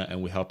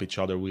 and we help each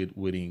other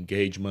with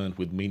engagement,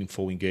 with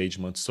meaningful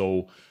engagement.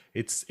 So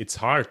it's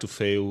hard to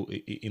fail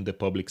in the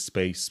public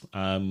space.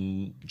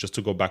 Just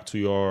to go back to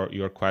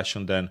your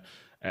question then,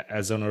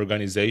 as an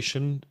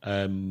organization,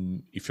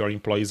 if your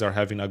employees are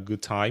having a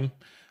good time,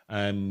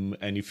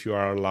 and if you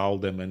are allow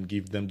them and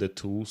give them the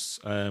tools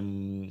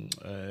in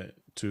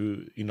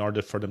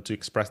order for them to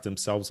express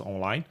themselves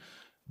online,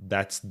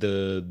 that's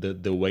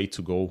the way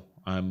to go.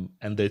 And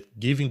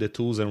giving the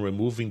tools and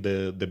removing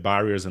the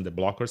barriers and the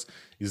blockers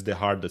is the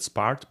hardest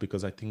part,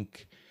 because I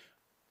think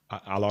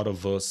a lot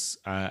of us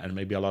and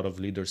maybe a lot of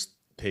leaders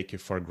take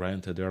it for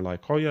granted. They're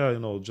like, oh yeah,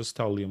 just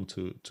tell Liam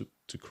to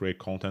create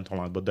content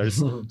online, but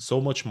there's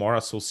so much more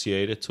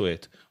associated to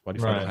it. What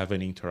if I don't have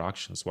any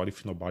interactions? What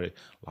if nobody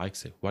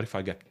likes it? What if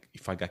I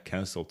get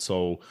canceled?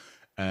 So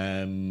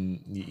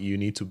you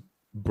need to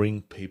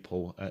bring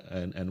people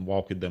and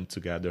walk with them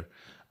together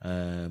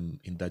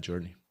in that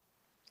journey.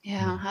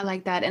 Yeah, I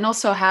like that. And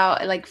also how,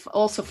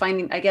 also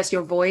finding, I guess,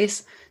 your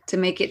voice to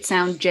make it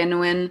sound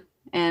genuine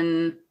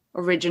and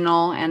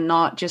original, and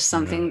not just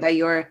something that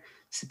you're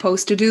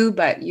supposed to do,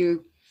 but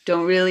you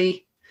don't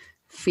really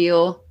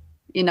feel,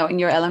 in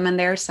your element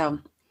there. So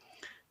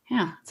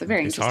yeah, it's a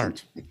very interesting.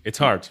 It's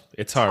hard.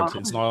 It's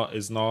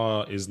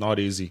not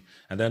easy.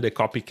 And then the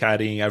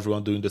copycatting,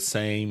 everyone doing the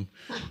same.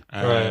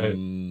 I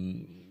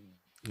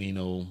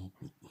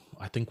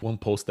think one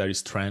post that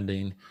is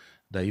trending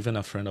that even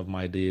a friend of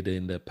mine did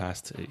in the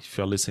past. If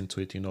you're listening to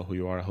it, you know who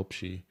you are. I hope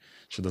she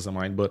doesn't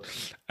mind. But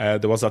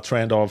there was a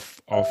trend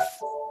of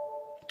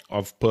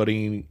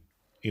putting,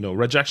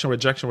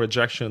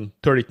 rejection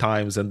 30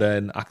 times and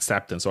then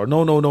acceptance, or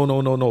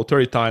no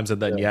 30 times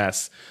and then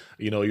yes.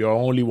 You're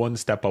only one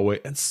step away.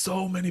 And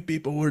so many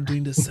people were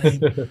doing the same.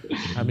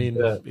 I mean,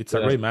 it's a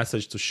great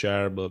message to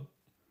share, but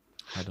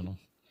I don't know.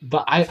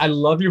 But I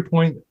love your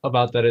point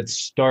about that. It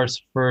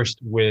starts first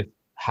with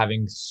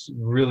having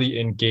really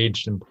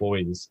engaged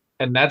employees.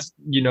 And that's,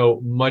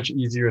 much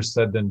easier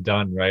said than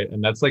done, right?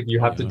 And that's like, you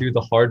have to do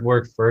the hard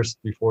work first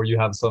before you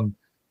have some,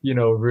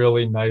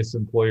 really nice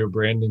employer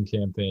branding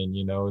campaign.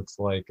 It's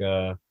like,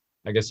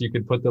 I guess you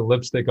could put the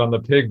lipstick on the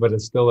pig, but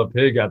it's still a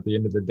pig at the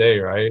end of the day,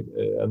 right?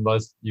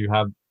 Unless you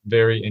have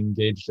very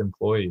engaged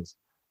employees.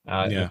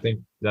 I think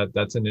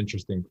that's an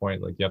interesting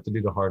point. Like, you have to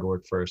do the hard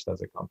work first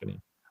as a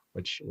company,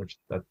 which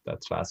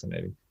that's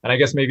fascinating. And I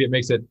guess maybe it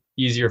makes it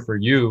easier for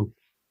you,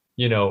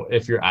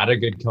 if you're at a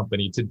good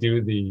company, to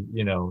do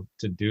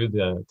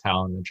the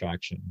talent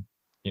attraction,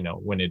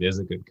 when it is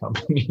a good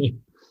company.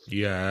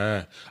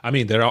 Yeah. I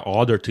mean, there are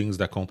other things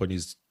that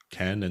companies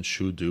can and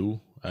should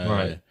do.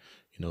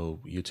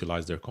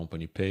 Utilize their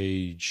company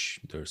page,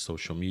 their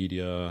social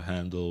media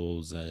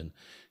handles, and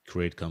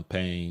create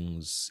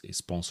campaigns,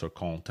 sponsor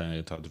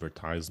content,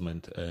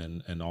 advertisement,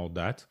 and all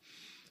that.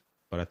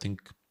 But I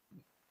think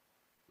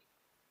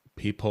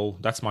people,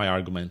 that's my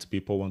argument.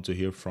 People want to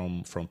hear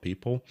from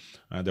people.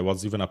 There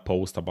was even a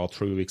post about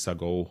 3 weeks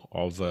ago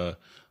of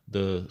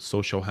the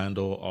social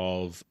handle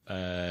of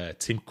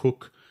Tim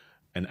Cook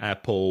and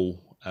Apple.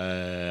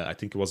 I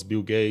think it was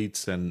Bill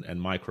Gates and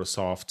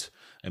Microsoft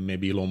and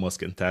maybe Elon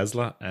Musk and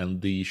Tesla. And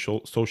the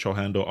social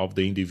handle of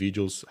the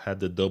individuals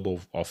had the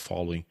double of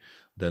following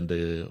than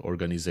the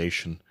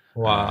organization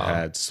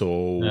had.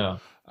 So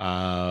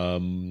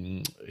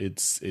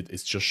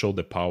it's just show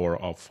the power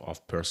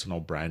of personal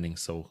branding.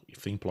 So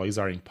if employees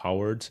are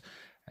empowered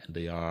and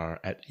they are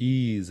at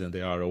ease and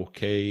they are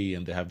okay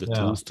and they have the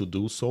tools to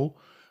do so,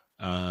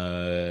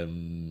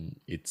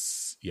 it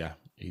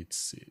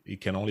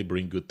can only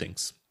bring good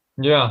things.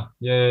 And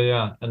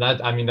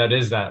that, I mean, that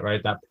is that,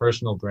 right? That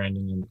personal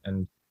branding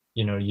and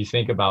you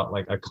think about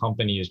like a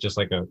company is just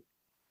like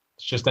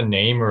it's just a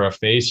name or a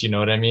face, you know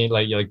what I mean?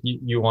 Like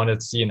you want to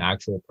see an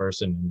actual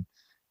person.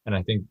 And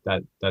I think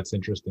that's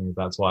interesting.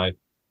 That's why,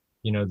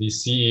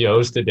 these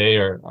CEOs today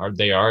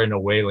they are in a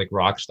way like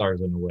rock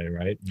stars in a way,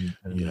 right?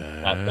 And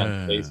that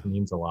Yeah. face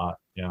means a lot.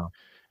 Yeah.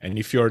 And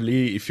if your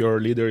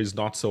leader is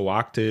not so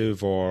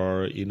active,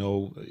 or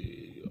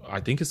I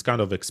think it's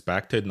kind of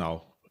expected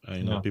now.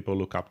 Yeah. People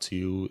look up to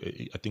you.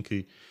 I think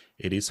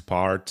it is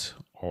part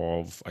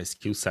of a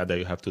skill set that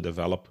you have to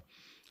develop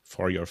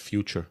for your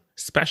future,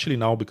 especially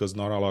now because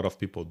not a lot of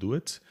people do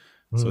it.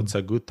 So Mm. it's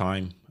a good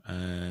time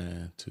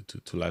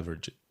to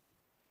leverage it.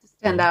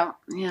 Stand out.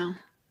 Yeah.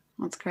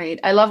 That's great.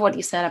 I love what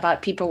you said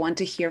about people want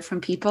to hear from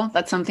people.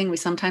 That's something we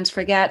sometimes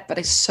forget, but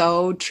it's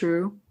so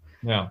true.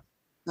 Yeah.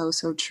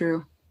 So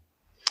true.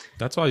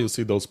 That's why you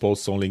see those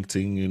posts on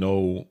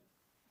LinkedIn,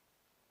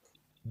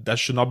 that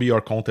should not be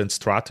your content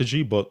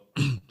strategy, but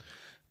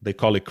they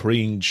call it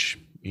cringe.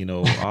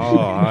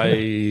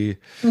 I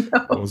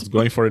was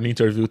going for an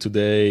interview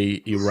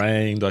today. It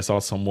rained. I saw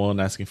someone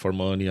asking for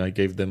money. I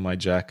gave them my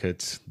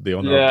jacket. The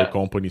owner of the Yeah.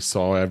 company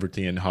saw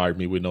everything and hired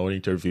me with no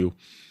interview.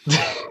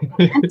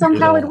 And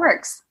somehow it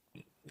works.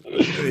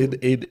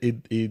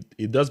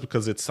 It does,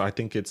 because I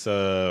think it's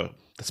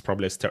that's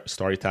probably a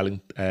storytelling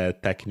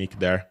technique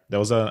there. There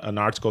was an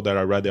article that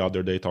I read the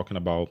other day talking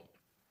about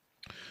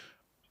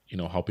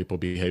how people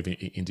behave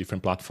in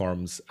different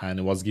platforms, and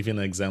it was giving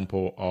an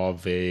example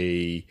of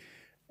a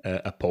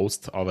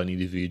post of an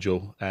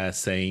individual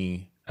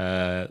saying,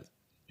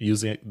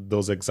 using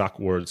those exact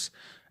words,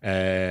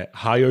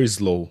 hire is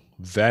slow,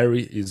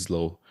 very is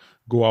slow,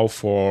 go out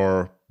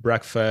for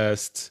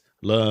breakfast,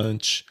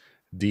 lunch,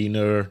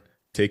 dinner,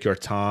 take your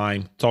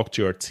time, talk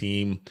to your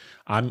team.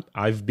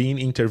 I've been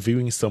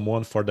interviewing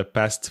someone for the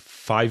past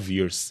 5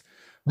 years.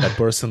 That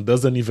person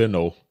doesn't even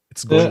know.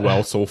 It's going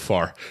well so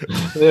far.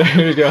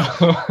 There you go.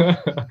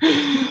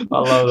 I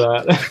love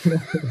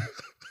that.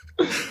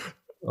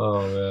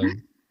 Oh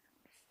man.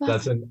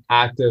 That's an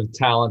active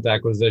talent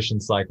acquisition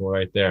cycle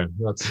right there.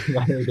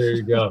 There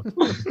you go.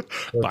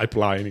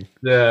 Pipelining.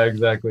 Yeah,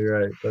 exactly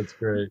right. That's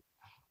great.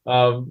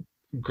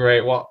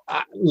 Great. Well,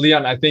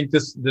 Leon, I think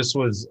this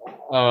was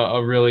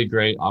a really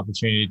great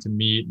opportunity to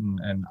meet,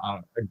 and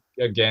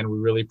again, we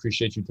really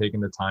appreciate you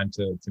taking the time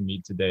to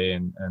meet today.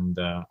 And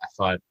I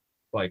thought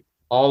like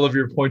all of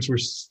your points were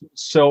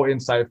so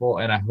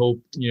insightful, and I hope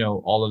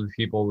all of the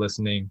people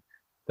listening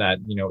that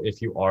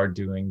if you are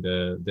doing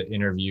the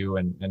interview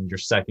and you're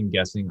second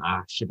guessing,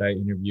 should I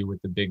interview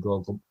with the big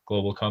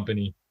global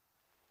company,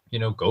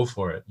 go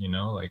for it.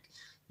 Like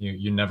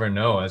you never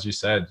know. As you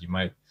said, you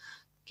might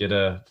get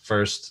a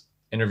first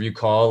interview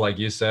call, like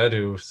you said,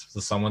 who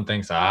someone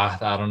thinks, I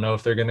don't know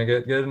if they're gonna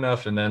get good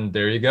enough, and then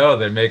there you go,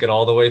 they make it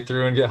all the way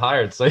through and get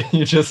hired. So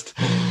you just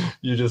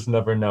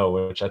never know,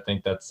 which I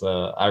think that's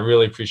I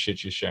really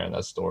appreciate you sharing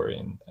that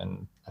story,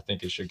 and I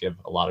think it should give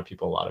a lot of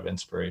people a lot of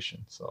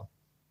inspiration. So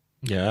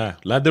yeah,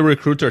 let the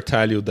recruiter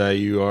tell you that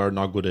you are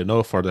not good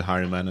enough for the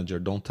hiring manager.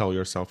 Don't tell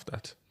yourself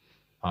that.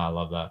 I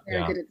love that.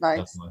 Very good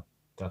advice.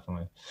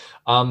 Definitely.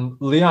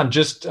 Leon,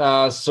 just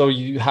so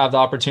you have the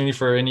opportunity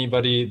for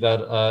anybody that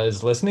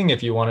is listening,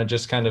 if you want to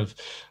just kind of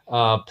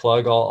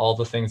plug all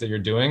the things that you're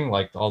doing,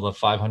 like all the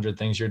 500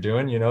 things you're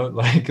doing,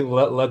 like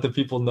let the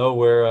people know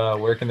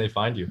where can they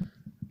find you.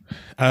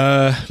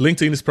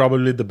 LinkedIn is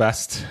probably the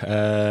best.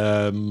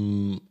 I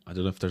don't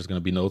know if there's going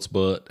to be notes,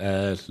 but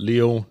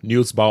Leon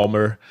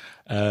Nussbaumer,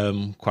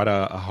 quite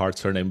a hard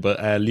surname,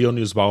 but Leon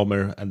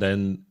Nussbaumer, and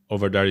then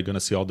over there you're going to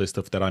see all the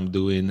stuff that I'm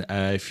doing.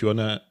 If you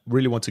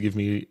really want to give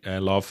me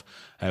love,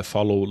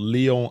 follow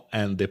Leon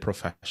and the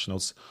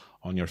Professionals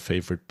on your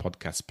favorite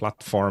podcast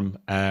platform.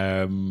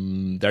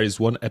 There is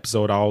one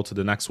episode out.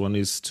 The next one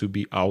is to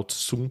be out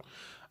soon.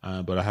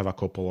 But I have a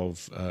couple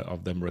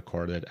of them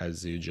recorded,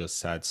 as you just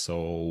said.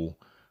 So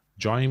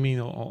join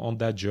me on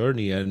that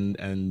journey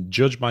and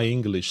judge my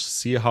English.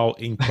 See how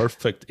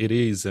imperfect it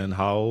is and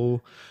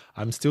how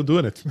I'm still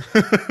doing it.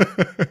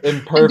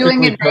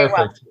 Imperfectly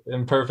perfect. Well.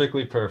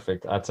 Imperfectly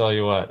perfect. I tell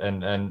you what.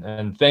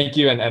 And thank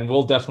you. And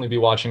we'll definitely be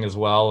watching as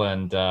well.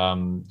 And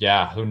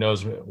who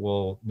knows?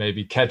 We'll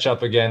maybe catch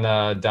up again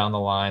down the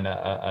line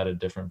at a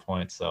different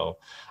point. So.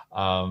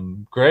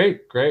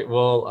 Great.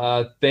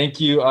 Well, thank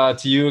you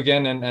to you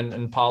again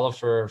and Paula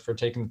for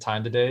taking the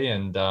time today.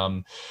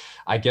 And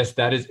I guess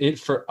that is it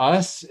for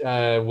us.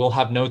 We'll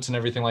have notes and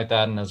everything like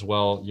that, and as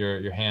well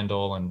your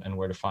handle and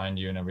where to find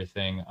you and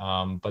everything.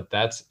 But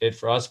that's it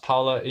for us.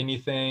 Paula,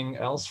 anything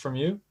else from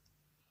you?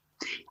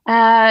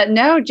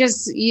 No,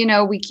 just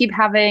we keep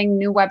having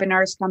new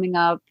webinars coming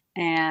up,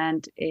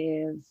 and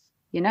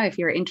if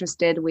you're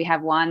interested, we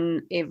have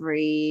one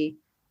every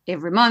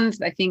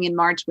month. I think in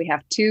March we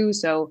have 2.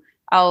 So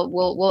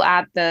we'll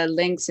add the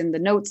links in the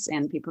notes,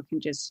 and people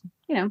can just,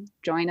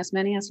 join as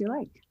many as you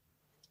like.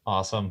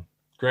 Awesome.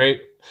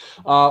 Great.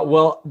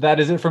 Well, that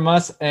is it from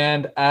us.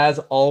 And as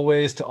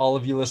always, to all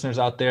of you listeners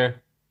out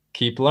there,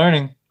 keep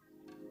learning.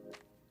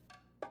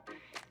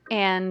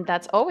 And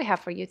that's all we have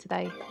for you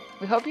today.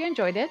 We hope you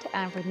enjoyed it,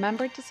 and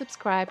remember to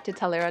subscribe to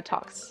Talera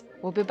Talks.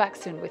 We'll be back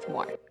soon with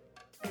more.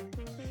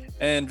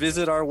 And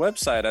visit our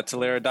website at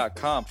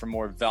Talera.com for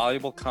more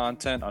valuable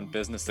content on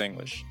business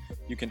English.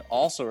 You can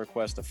also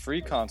request a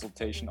free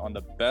consultation on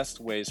the best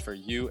ways for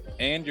you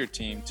and your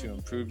team to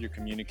improve your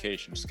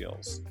communication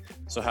skills.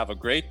 So have a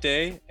great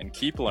day and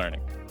keep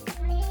learning.